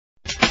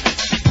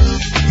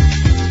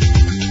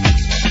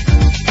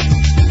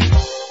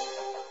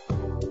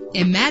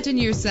Imagine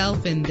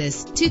yourself in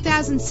this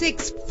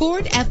 2006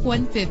 Ford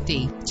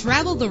F-150.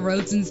 Travel the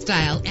roads in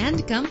style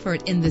and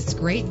comfort in this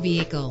great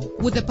vehicle.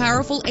 With a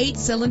powerful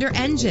 8-cylinder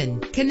engine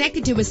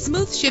connected to a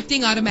smooth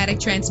shifting automatic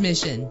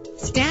transmission.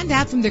 Stand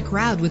out from the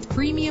crowd with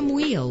premium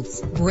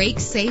wheels. Brake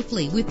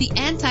safely with the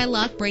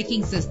anti-lock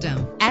braking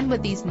system. And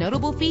with these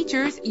notable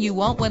features, you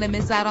won't want to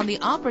miss out on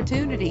the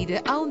opportunity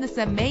to own this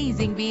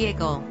amazing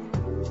vehicle.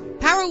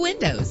 Power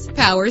windows,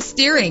 power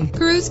steering,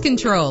 cruise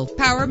control,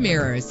 power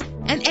mirrors,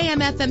 an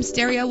AM/FM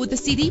stereo with a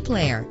CD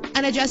player,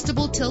 an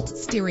adjustable tilt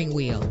steering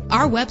wheel.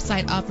 Our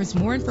website offers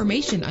more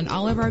information on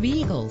all of our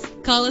vehicles.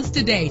 Call us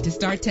today to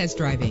start test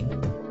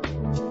driving.